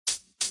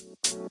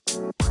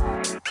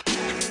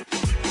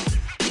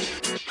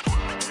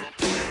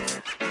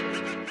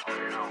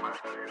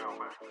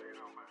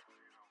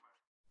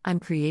I'm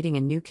creating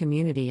a new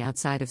community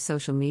outside of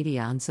social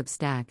media on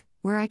Substack,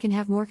 where I can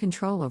have more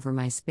control over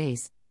my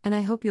space, and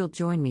I hope you'll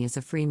join me as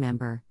a free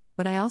member,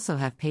 but I also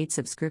have paid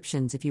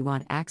subscriptions if you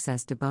want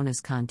access to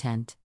bonus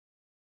content.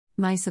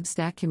 My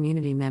Substack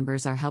community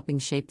members are helping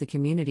shape the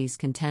community's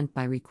content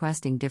by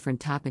requesting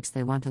different topics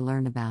they want to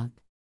learn about.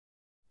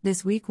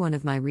 This week, one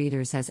of my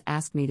readers has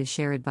asked me to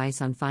share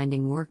advice on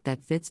finding work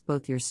that fits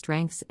both your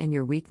strengths and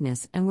your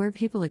weakness and where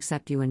people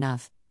accept you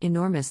enough.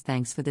 Enormous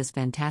thanks for this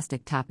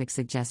fantastic topic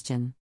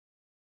suggestion.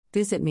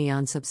 Visit me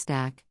on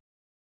Substack.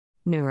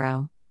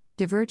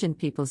 NeuroDivergent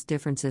people's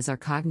differences are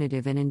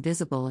cognitive and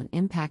invisible and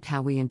impact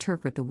how we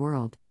interpret the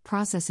world,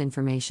 process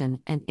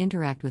information, and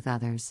interact with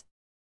others.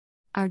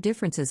 Our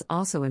differences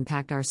also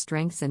impact our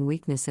strengths and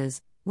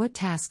weaknesses, what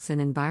tasks and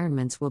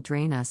environments will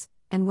drain us,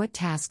 and what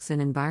tasks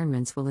and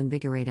environments will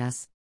invigorate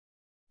us.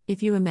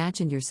 If you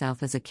imagined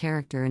yourself as a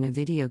character in a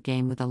video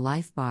game with a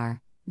life bar,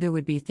 there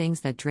would be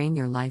things that drain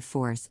your life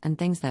force and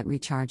things that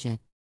recharge it.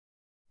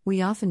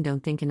 We often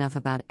don't think enough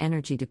about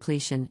energy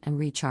depletion and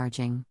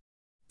recharging.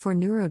 For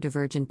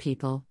neurodivergent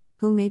people,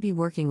 who may be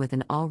working with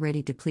an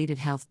already depleted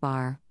health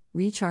bar,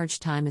 recharge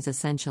time is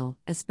essential,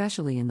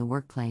 especially in the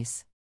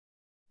workplace.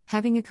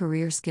 Having a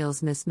career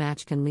skills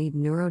mismatch can lead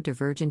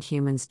neurodivergent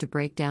humans to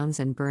breakdowns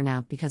and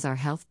burnout because our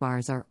health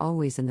bars are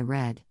always in the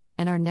red,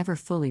 and are never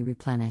fully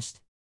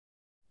replenished.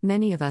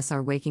 Many of us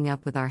are waking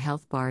up with our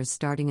health bars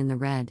starting in the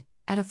red,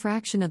 at a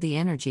fraction of the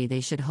energy they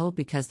should hold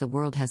because the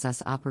world has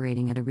us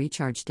operating at a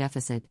recharge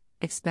deficit,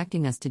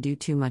 expecting us to do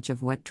too much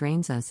of what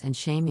drains us and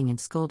shaming and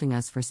scolding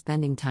us for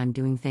spending time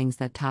doing things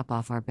that top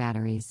off our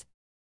batteries.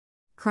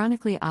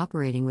 Chronically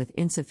operating with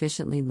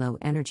insufficiently low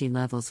energy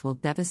levels will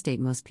devastate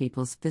most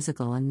people's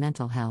physical and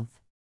mental health.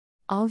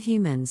 All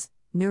humans,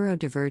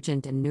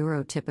 neurodivergent and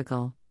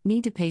neurotypical,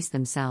 need to pace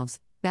themselves,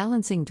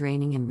 balancing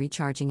draining and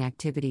recharging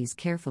activities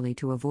carefully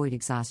to avoid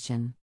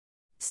exhaustion.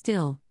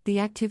 Still,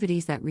 the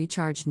activities that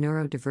recharge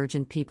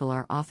neurodivergent people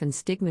are often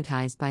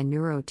stigmatized by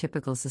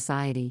neurotypical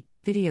society: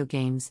 video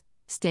games,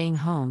 staying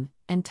home,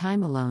 and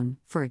time alone,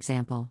 for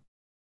example.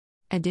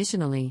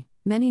 Additionally,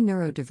 many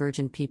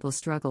neurodivergent people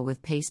struggle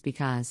with pace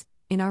because,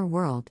 in our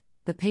world,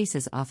 the pace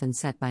is often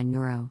set by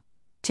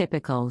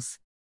neurotypicals.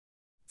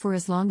 For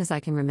as long as I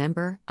can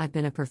remember, I've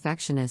been a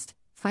perfectionist,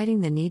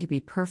 fighting the need to be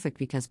perfect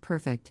because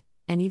perfect,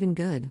 and even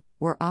good,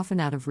 were often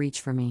out of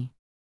reach for me.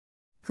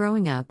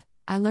 Growing up,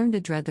 I learned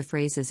to dread the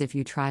phrases "if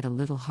you tried a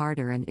little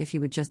harder" and "if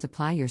you would just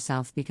apply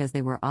yourself" because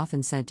they were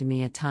often said to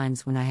me at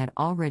times when I had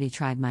already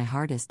tried my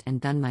hardest and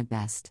done my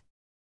best.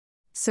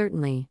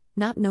 Certainly,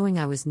 not knowing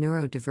I was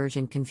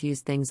neurodivergent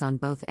confused things on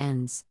both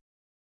ends.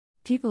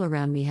 People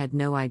around me had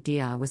no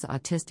idea I was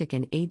autistic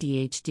and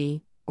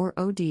ADHD, or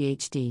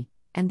ODHD,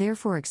 and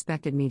therefore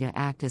expected me to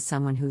act as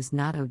someone who's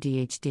not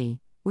ODHD,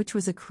 which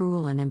was a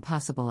cruel and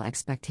impossible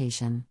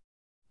expectation.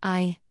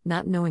 I,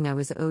 not knowing I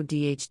was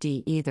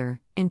ODHD either,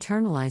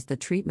 internalized the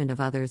treatment of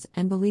others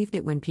and believed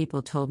it when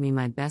people told me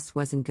my best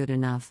wasn't good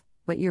enough,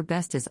 but your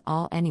best is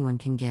all anyone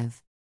can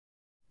give.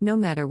 No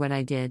matter what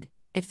I did,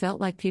 it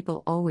felt like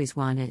people always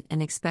wanted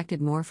and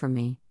expected more from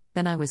me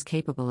than I was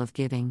capable of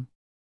giving.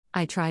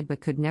 I tried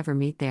but could never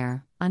meet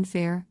their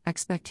unfair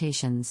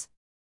expectations.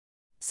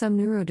 Some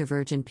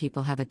neurodivergent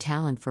people have a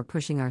talent for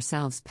pushing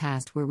ourselves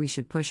past where we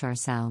should push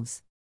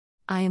ourselves.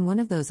 I am one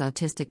of those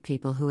autistic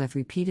people who have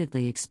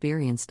repeatedly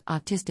experienced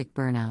autistic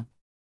burnout.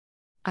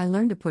 I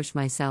learned to push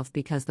myself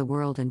because the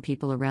world and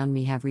people around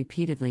me have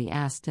repeatedly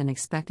asked and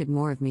expected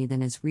more of me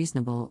than is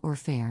reasonable or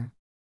fair.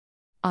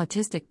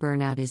 Autistic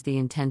burnout is the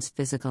intense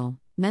physical,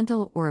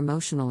 mental, or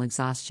emotional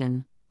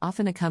exhaustion,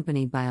 often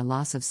accompanied by a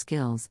loss of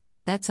skills,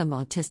 that some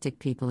autistic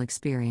people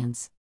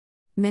experience.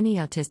 Many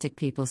autistic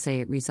people say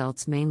it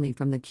results mainly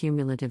from the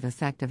cumulative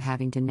effect of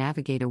having to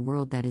navigate a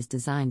world that is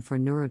designed for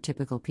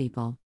neurotypical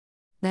people.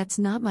 That's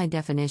not my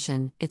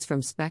definition, it's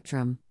from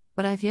Spectrum,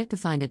 but I've yet to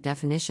find a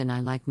definition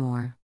I like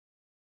more.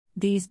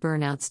 These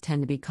burnouts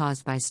tend to be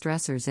caused by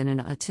stressors in an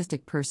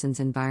autistic person's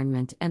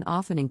environment and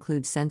often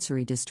include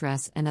sensory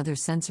distress and other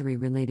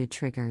sensory-related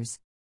triggers.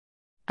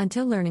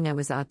 Until learning I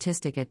was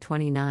autistic at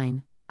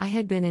 29, I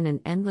had been in an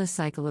endless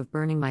cycle of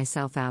burning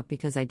myself out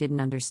because I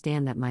didn't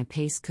understand that my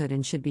pace could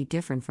and should be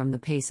different from the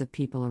pace of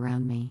people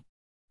around me.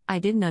 I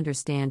didn't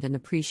understand and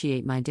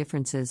appreciate my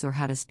differences or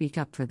how to speak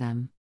up for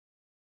them.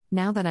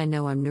 Now that I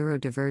know I'm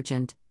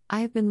neurodivergent, I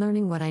have been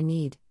learning what I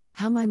need,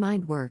 how my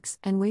mind works,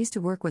 and ways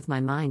to work with my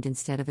mind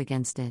instead of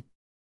against it.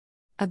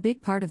 A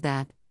big part of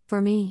that,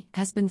 for me,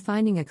 has been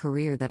finding a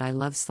career that I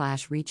love /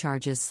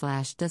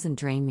 recharges / doesn't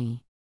drain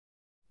me.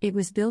 It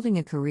was building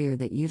a career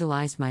that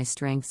utilized my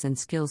strengths and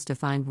skills to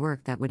find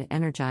work that would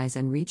energize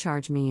and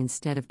recharge me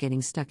instead of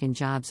getting stuck in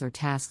jobs or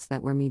tasks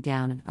that wear me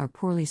down and are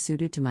poorly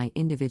suited to my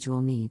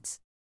individual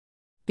needs.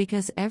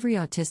 Because every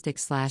autistic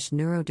 /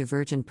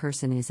 neurodivergent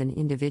person is an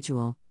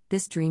individual,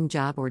 this dream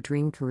job or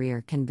dream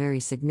career can vary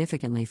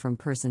significantly from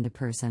person to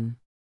person.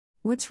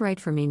 What's right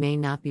for me may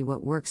not be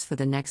what works for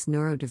the next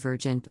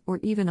neurodivergent or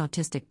even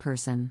autistic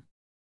person.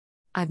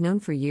 I've known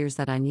for years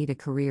that I need a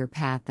career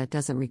path that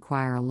doesn't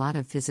require a lot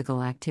of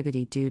physical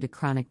activity due to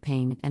chronic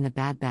pain and a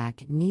bad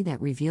back knee that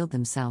revealed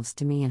themselves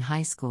to me in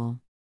high school.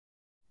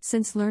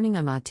 Since learning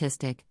I'm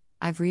autistic,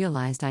 I've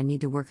realized I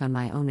need to work on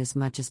my own as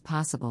much as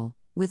possible,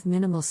 with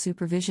minimal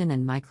supervision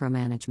and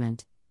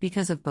micromanagement,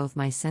 because of both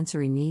my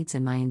sensory needs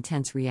and my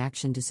intense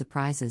reaction to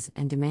surprises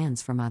and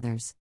demands from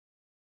others.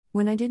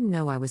 When I didn't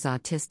know I was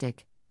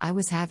autistic, I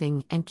was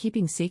having, and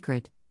keeping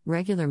secret,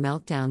 regular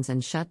meltdowns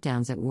and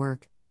shutdowns at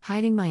work,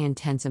 hiding my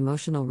intense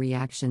emotional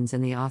reactions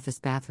in the office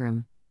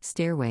bathroom,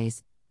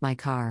 stairways, my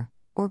car,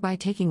 or by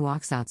taking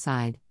walks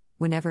outside,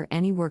 whenever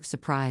any work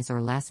surprise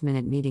or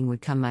last-minute meeting would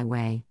come my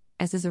way,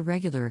 as is a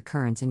regular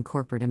occurrence in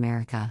corporate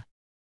America.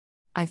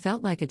 I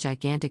felt like a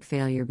gigantic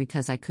failure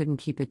because I couldn't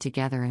keep it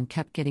together and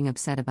kept getting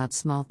upset about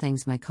small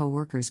things my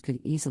coworkers could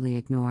easily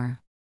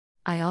ignore.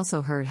 I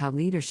also heard how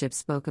leadership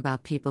spoke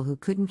about people who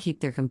couldn't keep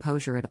their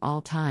composure at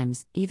all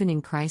times, even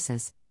in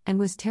crisis, and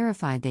was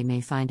terrified they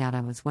may find out I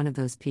was one of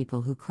those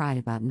people who cried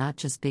about not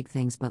just big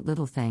things but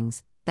little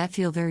things, that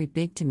feel very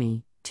big to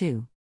me,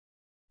 too.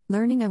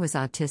 Learning I was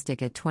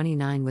autistic at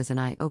 29 was an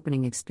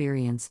eye-opening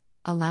experience,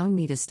 allowing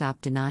me to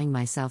stop denying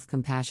my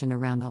self-compassion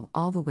around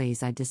all the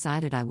ways I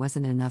decided I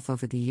wasn't enough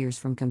over the years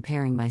from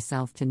comparing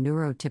myself to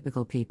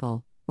neurotypical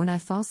people, when I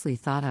falsely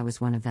thought I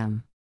was one of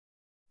them.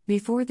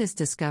 Before this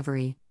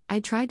discovery, I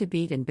tried to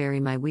beat and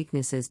bury my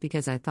weaknesses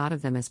because I thought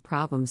of them as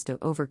problems to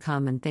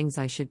overcome and things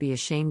I should be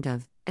ashamed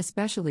of,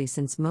 especially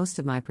since most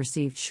of my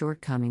perceived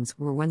shortcomings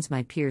were ones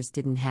my peers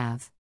didn't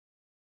have.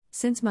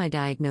 Since my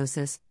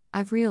diagnosis,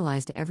 I've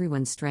realized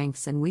everyone's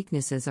strengths and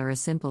weaknesses are a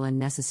simple and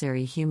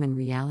necessary human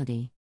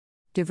reality.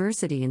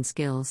 Diversity in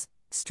skills,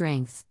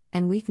 strengths,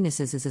 and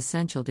weaknesses is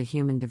essential to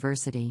human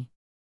diversity.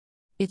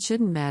 It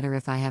shouldn't matter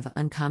if I have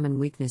uncommon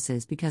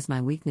weaknesses because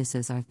my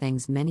weaknesses are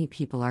things many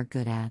people are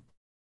good at.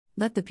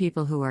 Let the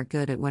people who are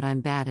good at what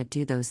I'm bad at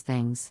do those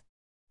things.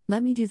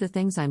 Let me do the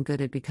things I'm good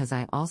at because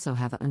I also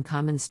have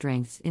uncommon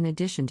strengths in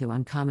addition to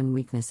uncommon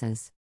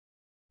weaknesses.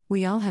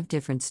 We all have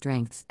different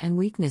strengths and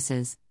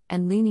weaknesses,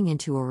 and leaning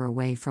into or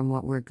away from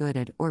what we're good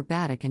at or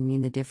bad at can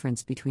mean the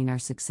difference between our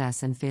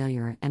success and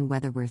failure and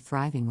whether we're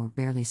thriving or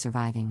barely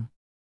surviving.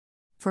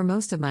 For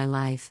most of my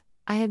life,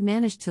 I had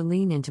managed to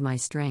lean into my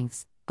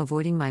strengths,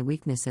 avoiding my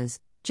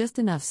weaknesses, just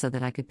enough so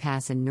that I could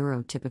pass in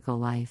neurotypical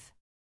life.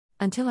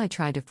 Until I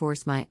tried to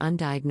force my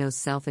undiagnosed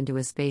self into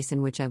a space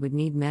in which I would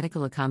need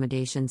medical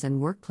accommodations and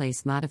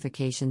workplace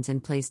modifications in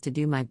place to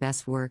do my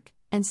best work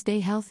and stay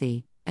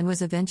healthy, and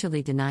was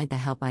eventually denied the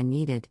help I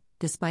needed,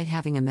 despite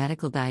having a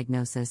medical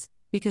diagnosis,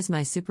 because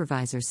my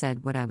supervisor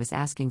said what I was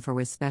asking for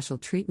was special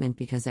treatment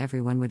because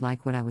everyone would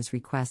like what I was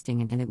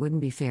requesting and it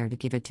wouldn't be fair to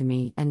give it to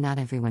me and not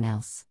everyone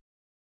else.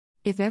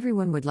 If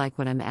everyone would like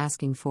what I'm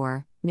asking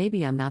for,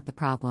 maybe I'm not the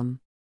problem.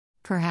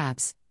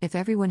 Perhaps, if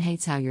everyone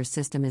hates how your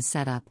system is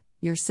set up,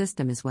 your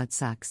system is what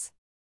sucks.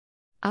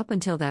 Up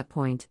until that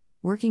point,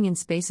 working in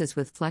spaces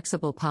with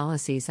flexible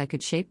policies I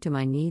could shape to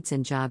my needs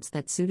and jobs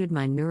that suited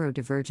my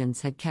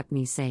neurodivergence had kept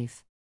me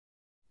safe.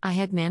 I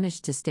had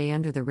managed to stay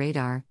under the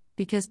radar,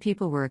 because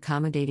people were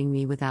accommodating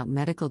me without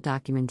medical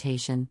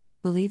documentation,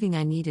 believing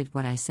I needed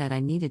what I said I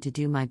needed to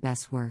do my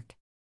best work.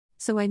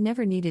 So I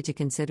never needed to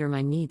consider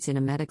my needs in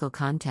a medical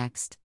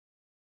context.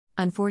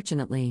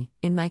 Unfortunately,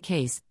 in my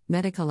case,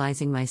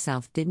 medicalizing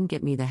myself didn't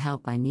get me the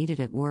help I needed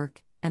at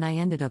work, and I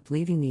ended up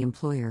leaving the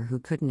employer who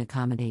couldn't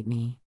accommodate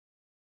me.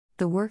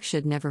 The work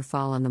should never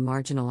fall on the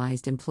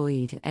marginalized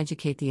employee to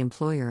educate the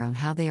employer on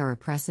how they are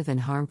oppressive and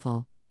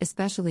harmful,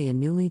 especially a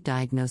newly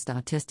diagnosed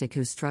autistic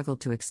who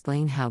struggled to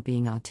explain how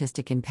being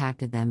autistic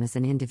impacted them as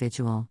an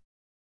individual.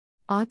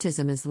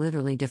 Autism is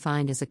literally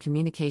defined as a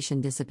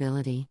communication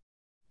disability.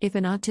 If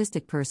an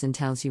autistic person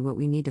tells you what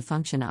we need to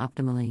function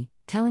optimally,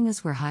 telling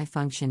us we're high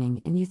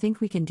functioning and you think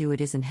we can do it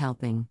isn't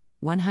helping,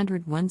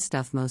 101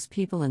 stuff most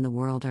people in the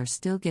world are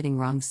still getting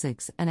wrong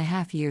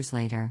 6.5 years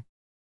later.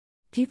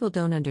 People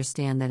don't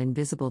understand that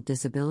invisible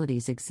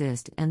disabilities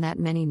exist and that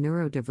many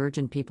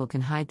neurodivergent people can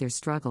hide their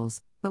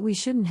struggles, but we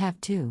shouldn't have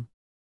to.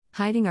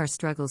 Hiding our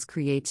struggles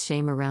creates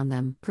shame around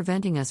them,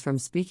 preventing us from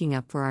speaking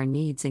up for our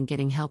needs and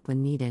getting help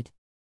when needed.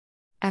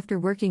 After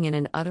working in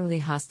an utterly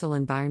hostile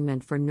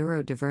environment for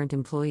neurodivergent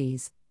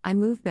employees, I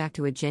moved back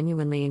to a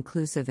genuinely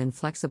inclusive and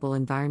flexible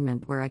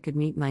environment where I could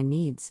meet my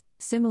needs,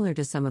 similar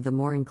to some of the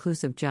more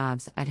inclusive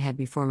jobs I'd had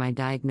before my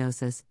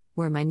diagnosis,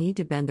 where my need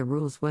to bend the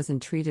rules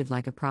wasn't treated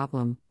like a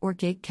problem or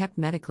gate-kept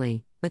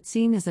medically, but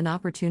seen as an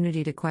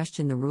opportunity to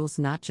question the rules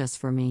not just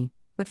for me,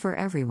 but for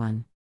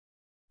everyone.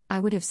 I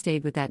would have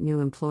stayed with that new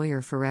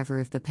employer forever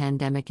if the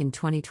pandemic in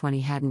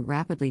 2020 hadn't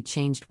rapidly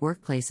changed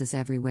workplaces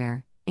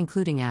everywhere,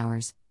 including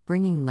ours,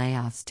 bringing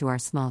layoffs to our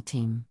small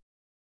team.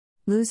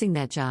 Losing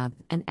that job,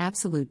 an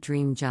absolute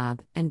dream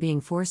job, and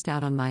being forced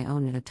out on my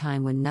own at a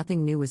time when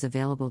nothing new was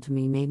available to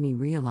me made me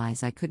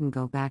realize I couldn't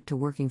go back to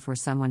working for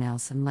someone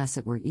else unless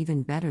it were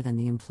even better than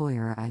the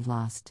employer I'd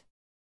lost.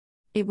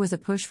 It was a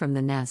push from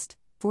the nest,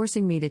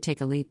 forcing me to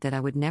take a leap that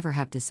I would never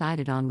have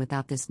decided on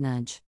without this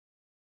nudge.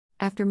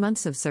 After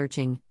months of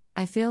searching,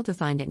 I failed to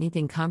find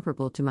anything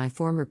comparable to my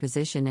former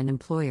position and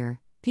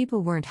employer,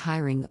 People weren't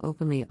hiring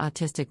openly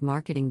autistic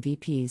marketing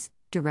VPs,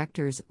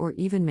 directors, or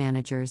even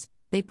managers.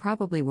 They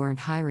probably weren't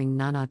hiring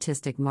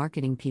non-autistic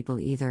marketing people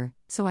either,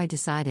 so I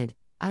decided,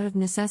 out of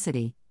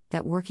necessity,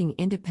 that working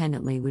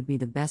independently would be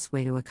the best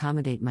way to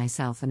accommodate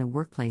myself in a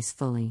workplace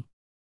fully.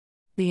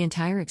 The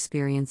entire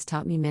experience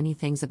taught me many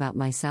things about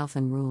myself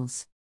and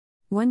rules.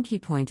 One key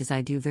point is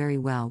I do very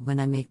well when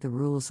I make the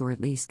rules, or at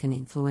least can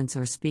influence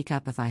or speak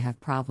up if I have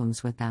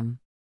problems with them.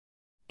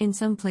 In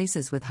some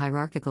places with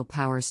hierarchical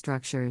power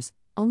structures,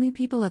 only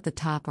people at the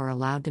top are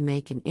allowed to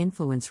make and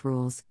influence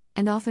rules,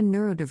 and often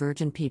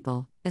neurodivergent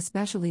people,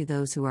 especially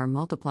those who are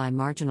multiply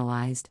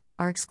marginalized,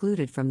 are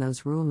excluded from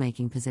those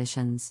rule-making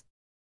positions.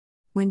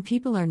 When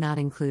people are not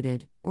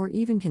included, or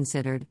even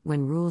considered,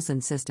 when rules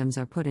and systems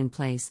are put in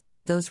place,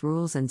 those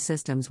rules and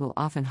systems will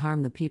often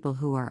harm the people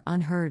who are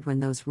unheard when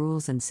those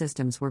rules and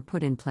systems were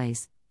put in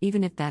place,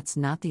 even if that's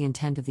not the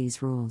intent of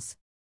these rules.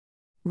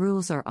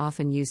 Rules are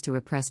often used to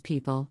oppress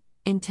people,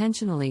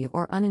 intentionally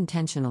or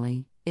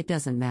unintentionally, it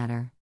doesn't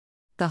matter.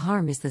 The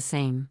harm is the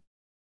same.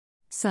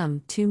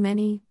 Some, too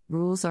many,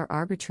 rules are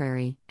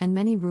arbitrary, and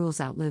many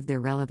rules outlive their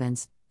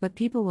relevance, but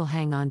people will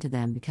hang on to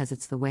them because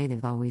it's the way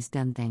they've always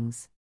done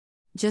things.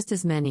 Just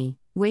as many,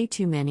 way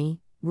too many,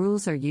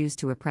 rules are used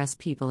to oppress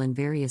people in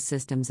various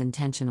systems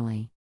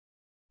intentionally.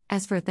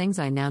 As for things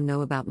I now know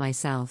about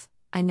myself,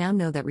 I now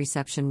know that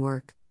reception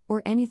work,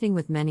 or anything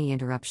with many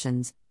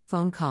interruptions,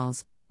 phone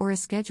calls, or a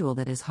schedule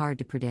that is hard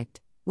to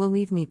predict, will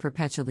leave me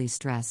perpetually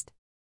stressed.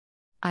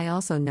 I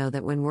also know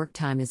that when work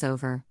time is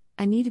over,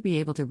 I need to be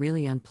able to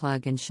really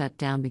unplug and shut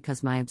down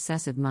because my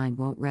obsessive mind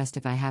won't rest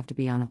if I have to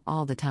be on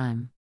all the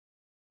time.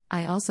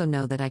 I also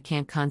know that I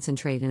can't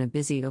concentrate in a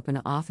busy open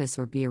office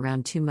or be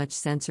around too much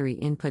sensory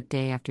input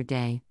day after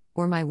day,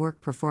 or my work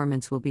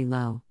performance will be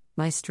low,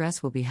 my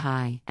stress will be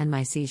high, and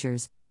my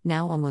seizures,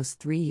 now almost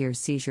 3 years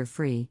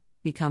seizure-free,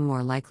 become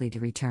more likely to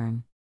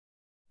return.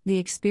 The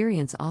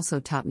experience also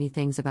taught me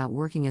things about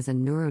working as a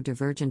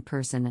neurodivergent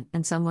person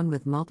and someone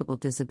with multiple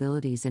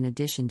disabilities in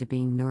addition to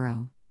being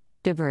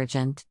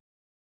neurodivergent.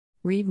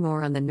 Read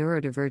more on the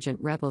Neurodivergent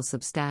Rebel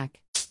Substack.